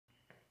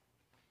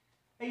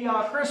Hey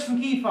y'all, Chris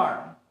from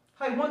Keyfarm.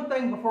 Hey, one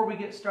thing before we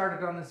get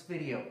started on this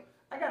video.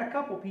 I got a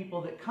couple people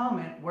that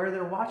comment where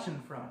they're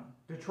watching from.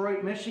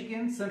 Detroit,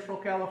 Michigan, Central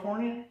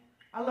California.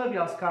 I love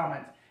y'all's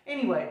comments.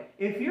 Anyway,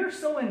 if you're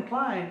so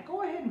inclined,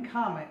 go ahead and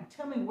comment and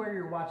tell me where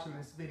you're watching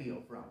this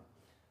video from.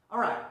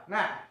 Alright,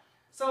 now,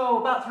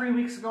 so about 3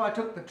 weeks ago I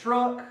took the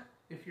truck.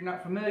 If you're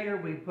not familiar,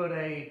 we put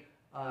a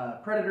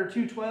Predator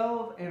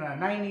 212 and a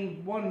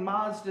 91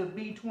 Mazda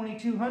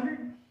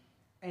Vs.224.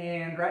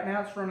 And right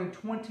now it's running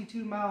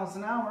 22 miles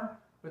an hour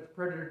with the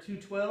Predator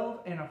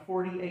 212 and a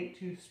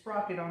 48-tooth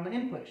sprocket on the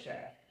input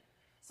shaft.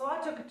 So I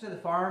took it to the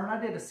farm and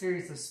I did a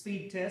series of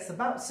speed tests,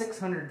 about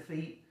 600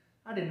 feet.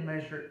 I didn't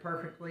measure it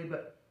perfectly,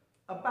 but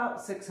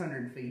about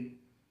 600 feet.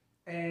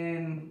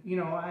 And, you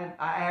know, I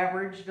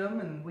averaged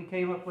them and we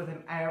came up with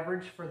an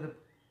average for the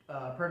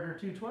Predator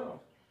 212.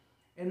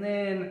 And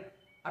then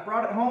I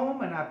brought it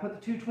home and I put the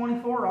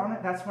 224 on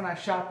it. That's when I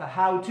shot the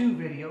how-to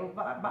video.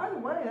 By the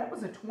way, that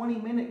was a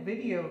 20-minute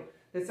video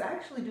that's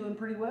actually doing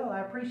pretty well.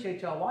 I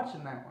appreciate y'all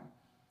watching that one.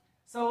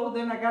 So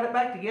then I got it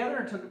back together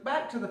and took it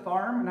back to the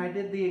farm and I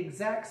did the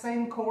exact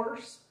same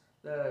course,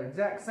 the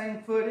exact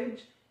same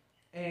footage,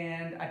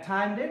 and I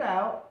timed it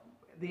out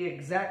the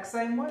exact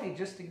same way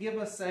just to give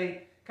us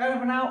a kind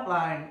of an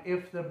outline.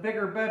 If the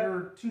bigger,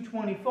 better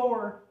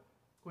 224,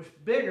 which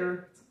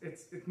bigger,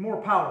 it's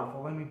more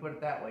powerful, let me put it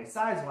that way.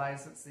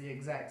 Size-wise, it's the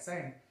exact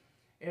same.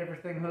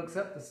 Everything hooks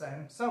up the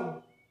same.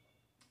 So,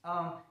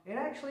 it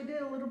actually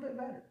did a little bit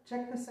better.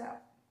 Check this out.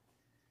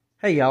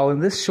 Hey y'all, in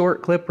this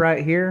short clip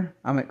right here,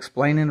 I'm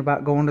explaining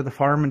about going to the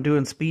farm and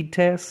doing speed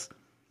tests.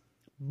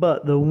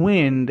 But the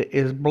wind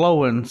is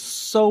blowing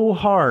so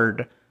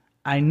hard,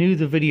 I knew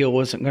the video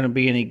wasn't going to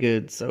be any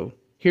good. So,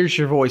 here's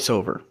your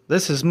voiceover.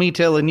 This is me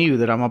telling you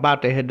that I'm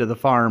about to head to the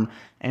farm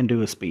and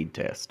do a speed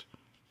test.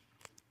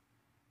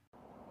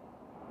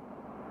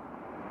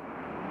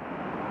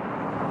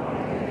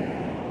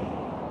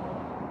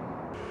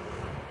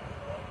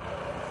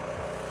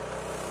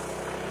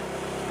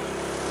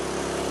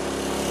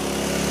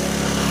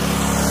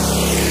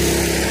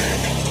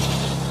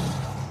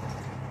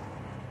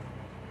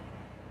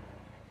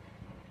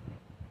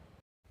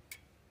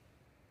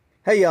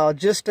 Hey y'all,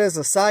 just as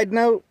a side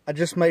note, I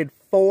just made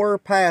 4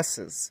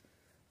 passes.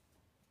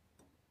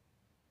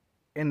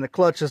 And the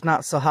clutch is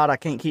not so hot I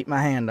can't keep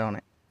my hand on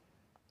it.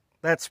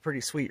 That's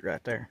pretty sweet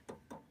right there.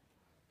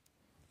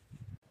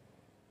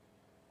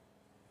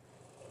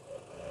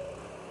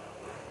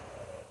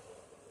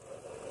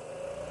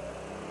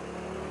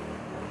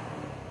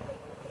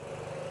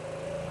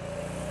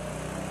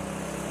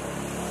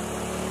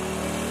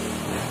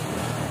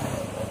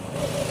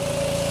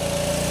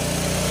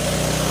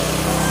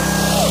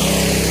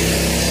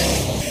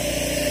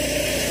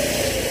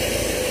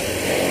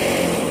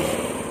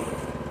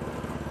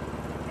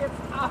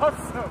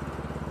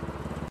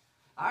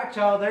 Alright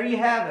y'all, there you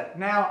have it.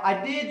 Now,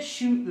 I did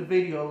shoot the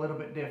video a little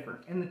bit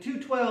different. In the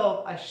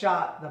 212, I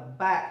shot the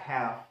back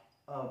half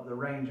of the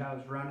range I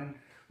was running.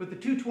 With the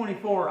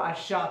 224, I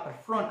shot the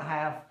front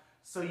half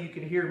so you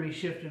could hear me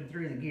shifting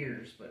through the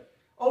gears. But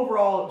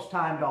overall, it was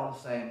timed all the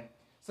same.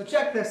 So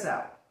check this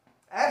out.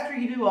 After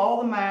you do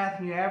all the math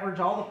and you average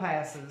all the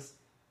passes,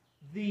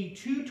 the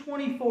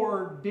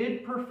 224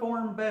 did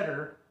perform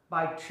better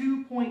by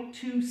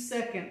 2.2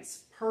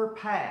 seconds per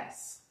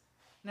pass.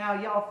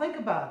 Now, y'all think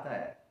about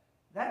that.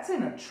 That's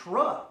in a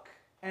truck,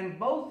 and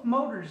both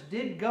motors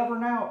did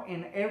govern out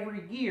in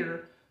every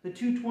gear. The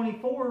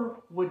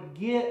 224 would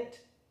get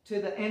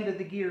to the end of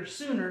the gear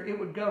sooner, it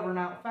would govern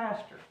out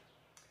faster.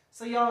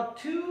 So y'all,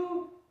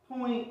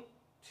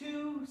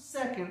 2.2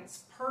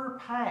 seconds per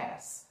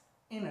pass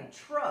in a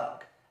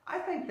truck, I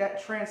think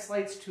that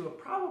translates to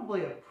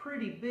probably a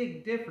pretty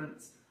big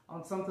difference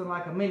on something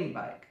like a mini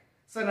bike.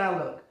 So now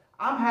look,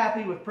 I'm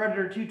happy with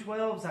Predator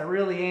 212s, I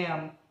really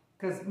am,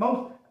 because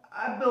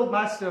I build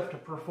my stuff to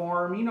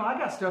perform. You know, I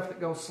got stuff that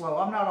goes slow.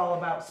 I'm not all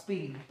about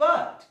speed.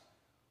 But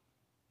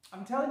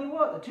I'm telling you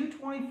what, the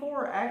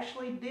 224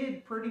 actually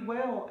did pretty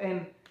well.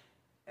 And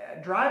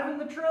driving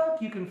the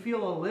truck, you can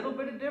feel a little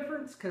bit of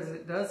difference because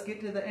it does get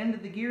to the end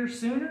of the gear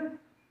sooner.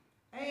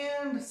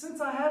 And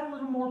since I have a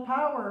little more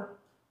power,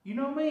 you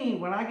know me,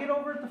 when I get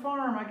over at the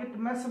farm, I get to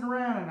messing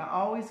around and I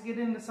always get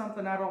into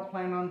something I don't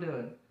plan on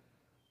doing.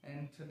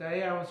 And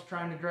today I was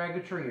trying to drag a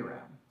tree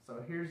around. So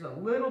here's a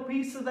little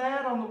piece of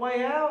that on the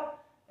way out,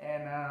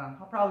 and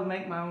I'll probably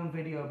make my own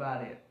video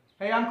about it.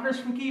 Hey, I'm Chris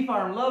from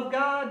Keyfarm. Love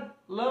God,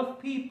 love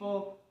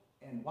people,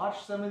 and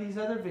watch some of these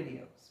other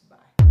videos.